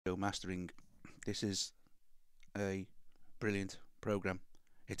mastering. This is a brilliant program.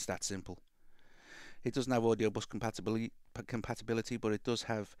 It's that simple. It doesn't have audio bus compatibility, but it does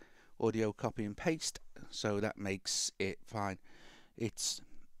have audio copy and paste, so that makes it fine. It's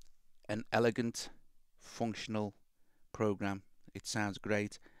an elegant, functional program. It sounds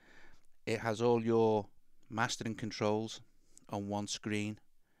great. It has all your mastering controls on one screen.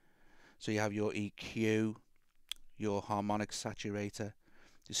 So you have your EQ, your harmonic saturator,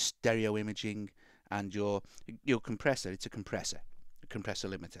 the stereo imaging, and your compressor. It's a compressor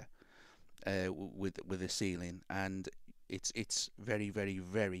limiter with a ceiling, and it's very, very,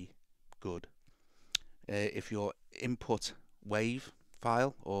 very good. If your input wave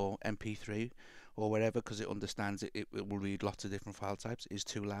file or MP3 or whatever, because it understands it will read lots of different file types, is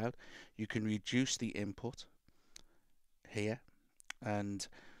too loud, you can reduce the input here and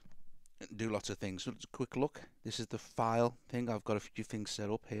do lots of things. So just a quick look. This is the file thing. I've got a few things set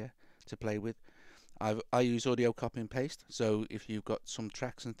up here to play with. I use audio copy and paste, so if you've got some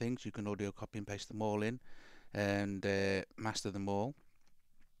tracks and things, you can audio copy and paste them all in and master them all.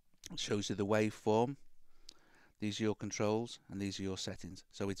 It shows you the waveform. These are your controls and these are your settings.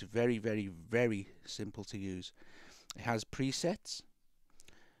 So it's very, very, very simple to use. It has presets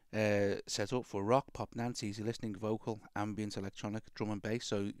set up for rock, pop, dance, easy listening, vocal, ambient, electronic, drum and bass.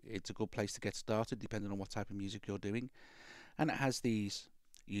 So it's a good place to get started depending on what type of music you're doing. And it has these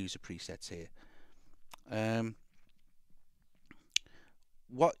user presets here.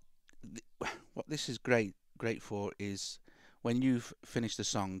 What this is great for is when you've finished a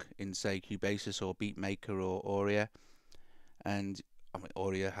song in, say, Cubasis or Beatmaker or Auria, and I mean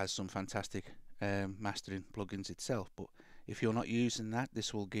Auria has some fantastic mastering plugins itself, but if you're not using that,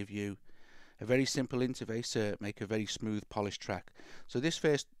 this will give you a very simple interface to make a very smooth, polished track. So this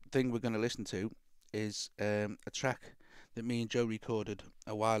first thing we're going to listen to is a track that me and Joe recorded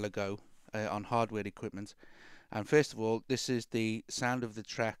a while ago on hardware equipment. And first of all, this is the sound of the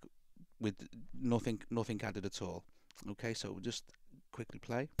track with nothing added at all. Okay, so we'll just quickly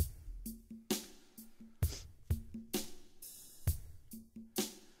play.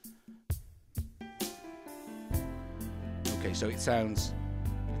 Okay, so it sounds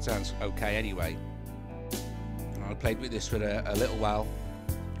okay anyway. I played with this for a little while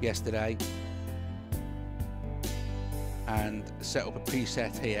yesterday and set up a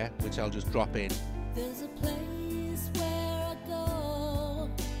preset here, which I'll just drop in. There's a place where I go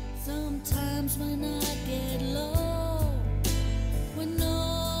sometimes when I get low, when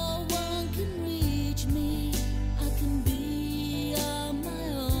no one can reach me, I can be on my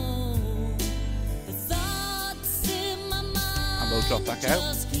own. The thoughts in my mind, and we'll drop back out.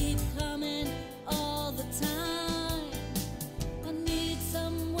 just keep coming all the time. I need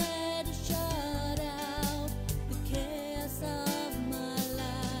somewhere to shut out the chaos of my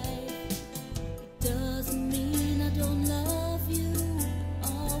life. It doesn't mean I don't love you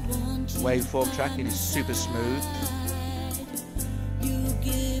or want you. Waveform tracking is super smooth. You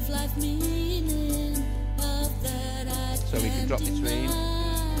give life meaning, of that I So we can drop between,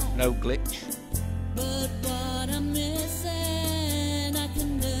 no glitch. but what I'm missing, I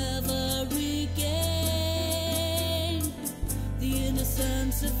can never regain. The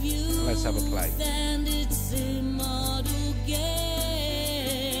innocence of you. Let's have a play. And its immortal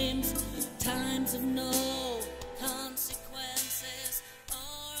games. Times of no consequences or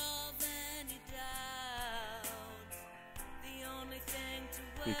of any doubt. The only thing to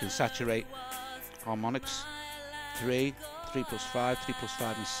We can saturate harmonics. 3 plus 5, 3 plus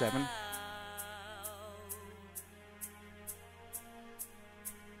 5 and 7.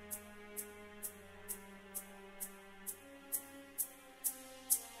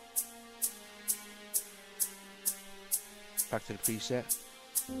 Back to the preset.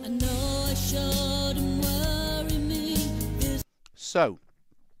 I know I shouldn't worry me. So,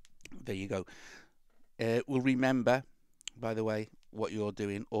 there you go. We'll remember, by the way, what you're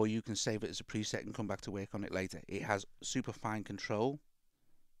doing, or you can save it as a preset and come back to work on it later. It has super fine control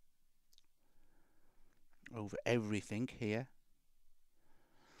over everything here.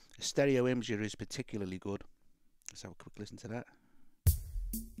 The stereo imager is particularly good. Let's have a quick listen to that.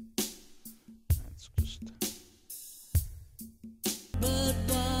 That's just... But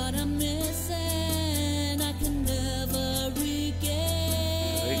what I'm missing, I can never regain.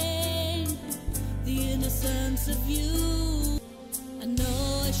 The innocence of you. I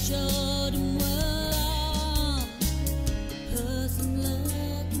know I shouldn't worry. The person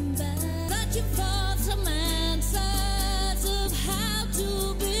looking back, but you found some answers of how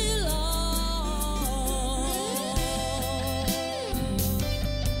to belong.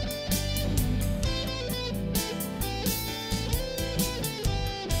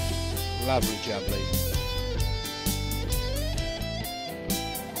 Lovely jubbly.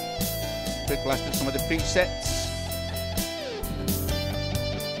 Quick blast of some of the presets.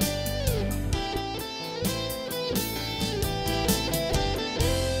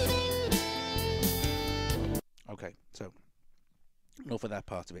 Okay, so enough of that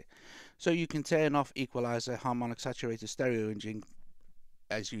part of it. So you can turn off equalizer, harmonic, saturated, stereo imaging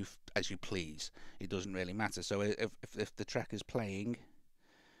as you please. It doesn't really matter. So if the track is playing,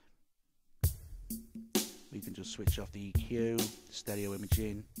 we can just switch off the EQ, stereo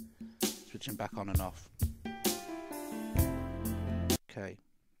imaging, switching back on and off. Okay.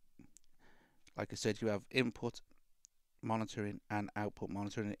 Like I said, you have input monitoring and output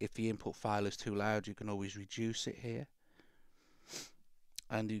monitoring. If the input file is too loud, you can always reduce it here.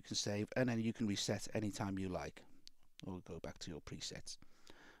 And you can save, and then you can reset anytime you like. Or go back to your presets.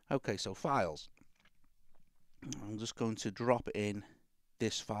 Okay, so files. I'm just going to drop in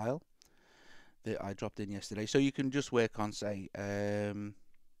this file that I dropped in yesterday. So you can just work on, say, a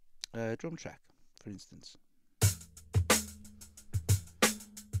drum track, for instance.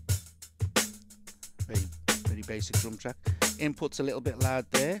 Very basic drum track. Input's a little bit loud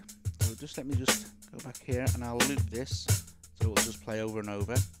there. So just let me just go back here and I'll loop this. So it'll just play over and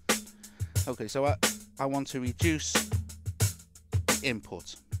over. Okay, so I want to reduce the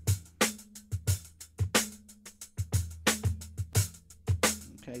input.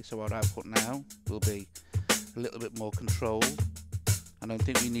 Okay, so our output now will be a little bit more controlled. I don't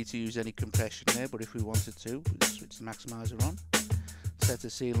think we need to use any compression there, but if we wanted to, we'll switch the maximizer on. Set a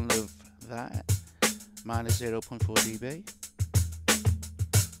ceiling of that, minus 0.4 dB.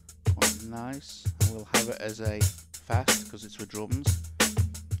 Quite nice. And we'll have it as a fast, because it's for drums.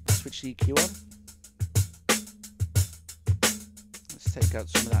 Switch the EQ on. Let's take out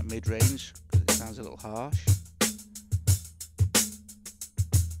some of that mid-range, because it sounds a little harsh.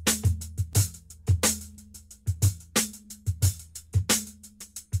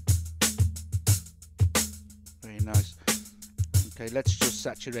 Nice. Okay, let's just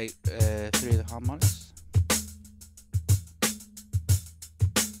saturate 3 of the harmonics.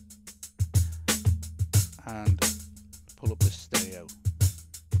 And pull up the stereo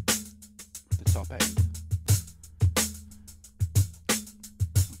at the top end.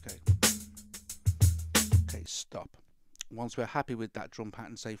 Okay, stop. Once we're happy with that drum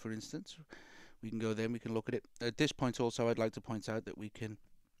pattern, say for instance, we can go there and we can look at it. At this point also, I'd like to point out that we can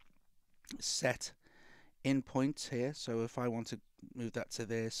set in points here. So if I want to move that to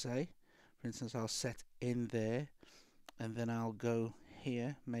there, say for instance, I'll set in there and then I'll go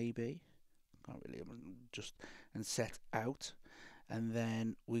here, maybe can't really, just, and set out, and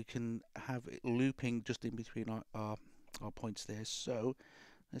then we can have it looping just in between our points there. So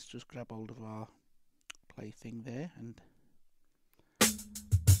let's just grab hold of our play thing there, and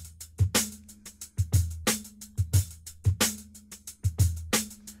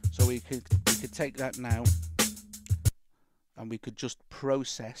so we could take that now and we could just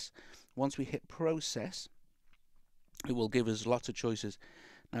process. Once we hit process, it will give us lots of choices.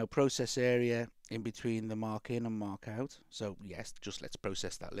 Now, process area in between the mark in and mark out. So yes, just let's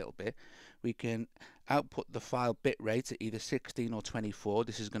process that a little bit. We can output the file bitrate at either 16 or 24.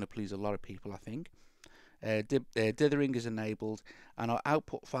 This is going to please a lot of people, I think. Dithering is enabled, and our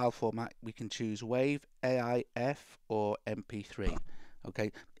output file format, we can choose WAV, AIF or MP3.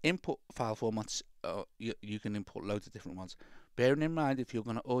 Okay, input file formats, you can import loads of different ones. Bearing in mind, if you're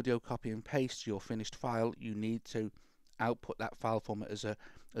going to audio copy and paste your finished file, you need to output that file format as a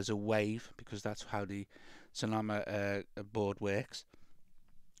WAV, because that's how the Sonoma board works.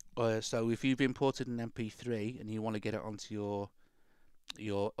 So if you've imported an MP3 and you want to get it onto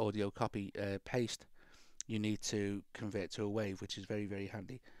your audio copy paste, you need to convert it to a WAV, which is very, very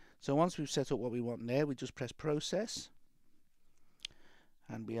handy. So once we've set up what we want there, we just press process.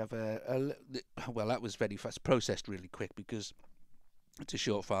 And we have well, that was very fast, processed really quick because it's a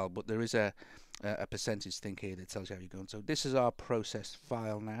short file, but there is a percentage thing here that tells you how you're going. So this is our processed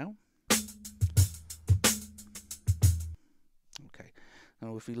file now. Okay,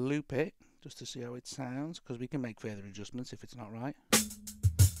 now if we loop it just to see how it sounds, because we can make further adjustments if it's not right.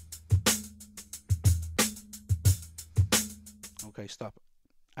 Okay, stop.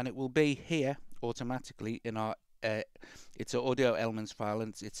 And it will be here automatically in our it's an audio elements file,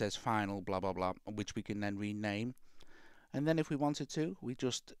 and it says final blah blah blah, which we can then rename. And then if we wanted to, we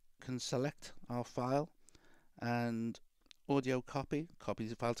just can select our file and audio copy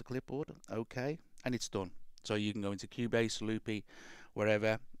the file to clipboard. Okay, and it's done. So you can go into Cubase, Loopy,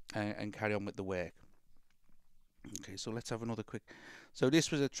 wherever, and carry on with the work. Okay, so let's have another quick. So this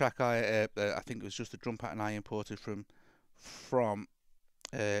was a track I think it was just a drum pattern I imported from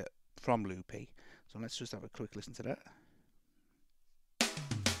from Loopy. So let's just have a quick listen to that.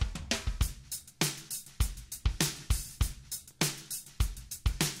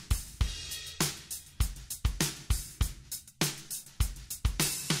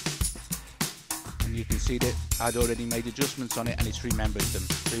 And you can see that I'd already made adjustments on it and it's remembered them.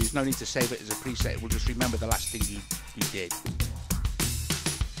 So there's no need to save it as a preset, it will just remember the last thing you did.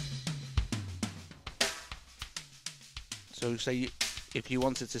 So say if you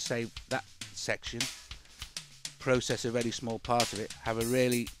wanted to save that section, process a very small part of it, have a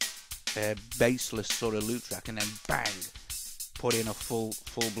really bassless sort of loop track, and then bang, put in a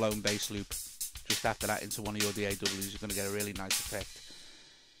full-blown bass loop just after that into one of your DAWs, you're going to get a really nice effect.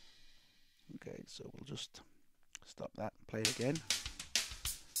 Okay, so we'll just stop that, play it again.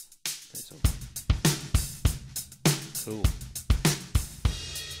 Okay, so cool.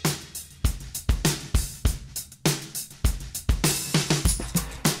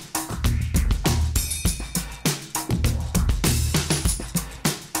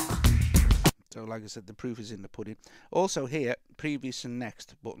 So like I said, the proof is in the pudding. Also here, previous and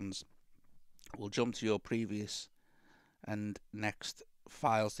next buttons will jump to your previous and next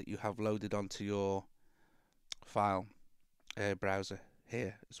files that you have loaded onto your file browser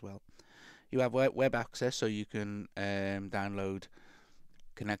here as well. You have web access, so you can download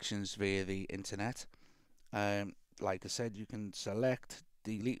connections via the internet. Like I said, you can select,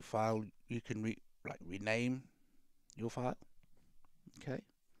 delete file, you can rename your file. Okay.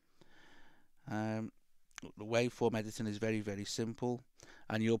 The waveform editing is very, very simple,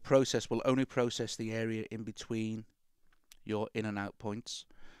 and your process will only process the area in between your in and out points.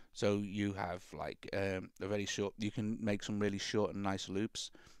 So you have like a very short, you can make some really short and nice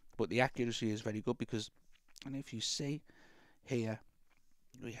loops, but the accuracy is very good because, and if you see here,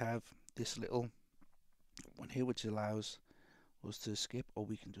 we have this little one here which allows us to skip, or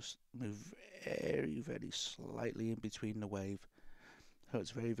we can just move very, very slightly in between the wave. So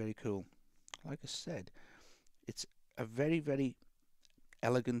it's very, very cool. Like I said, it's a very, very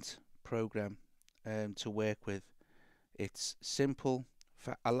elegant program to work with. It's simple.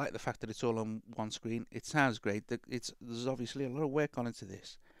 I like the fact that it's all on one screen. It sounds great. There's obviously a lot of work on into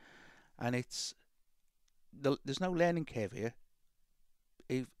this, and there's no learning curve here.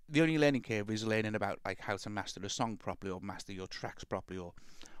 The only learning curve is learning about like how to master a song properly, or master your tracks properly,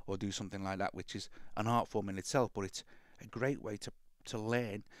 or do something like that, which is an art form in itself. But it's a great way to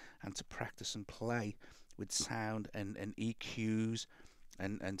learn and to practice and play with sound and EQs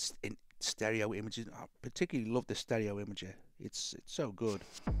and stereo images. I particularly love the stereo imager. It's so good.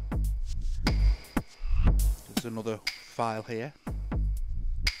 There's another file here.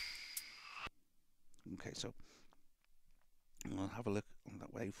 Okay, so I'll have a look on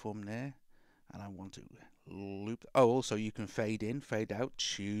that waveform there, and I want to loop. Oh, also you can fade in, fade out,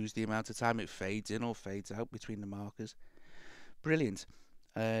 choose the amount of time it fades in or fades out between the markers. Brilliant.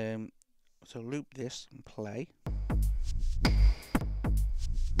 So loop this and play.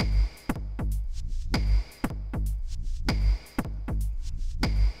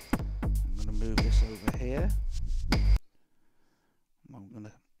 I'm going to move this over here.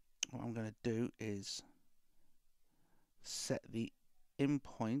 What I'm going to do is set the in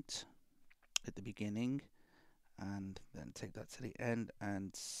point at the beginning, and then take that to the end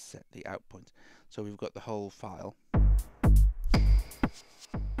and set the out point. So we've got the whole file.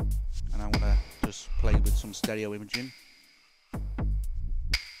 And I want to just play with some stereo imaging.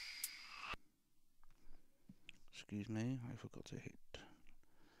 Excuse me, I forgot to hit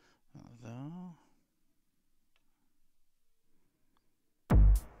that there.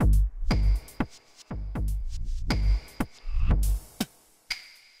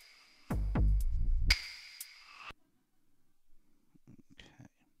 Okay,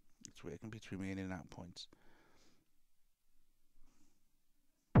 it's working between me in and out points.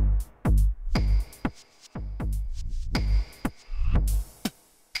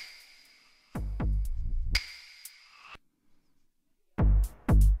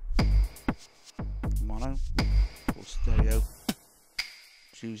 Mono or stereo,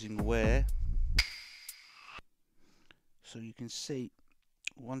 choosing where. So you can see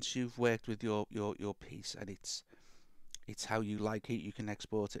once you've worked with your piece and it's how you like it, you can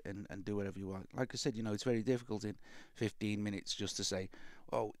export it and do whatever you want. Like I said, you know, it's very difficult in 15 minutes just to say,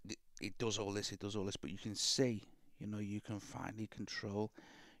 oh, it does all this, but you can see, you know, you can finally control,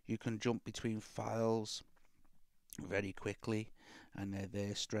 you can jump between files very quickly and they're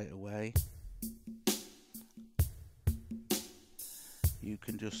there straight away. You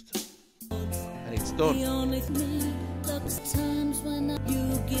can just, and it's done.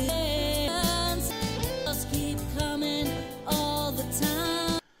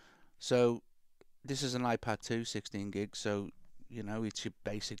 So this is an iPad 2, 16 gig. So you know it's your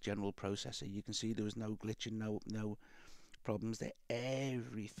basic general processor. You can see there was no glitching, no problems there.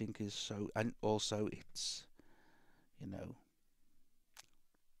 Everything is so, and also it's, you know,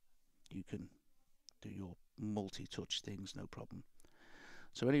 you can do your multi-touch things, no problem.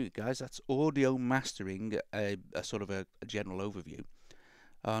 So anyway, guys, that's audio mastering, a sort of a general overview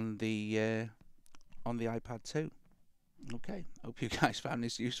on the iPad 2. Okay, hope you guys found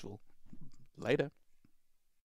this useful. Later.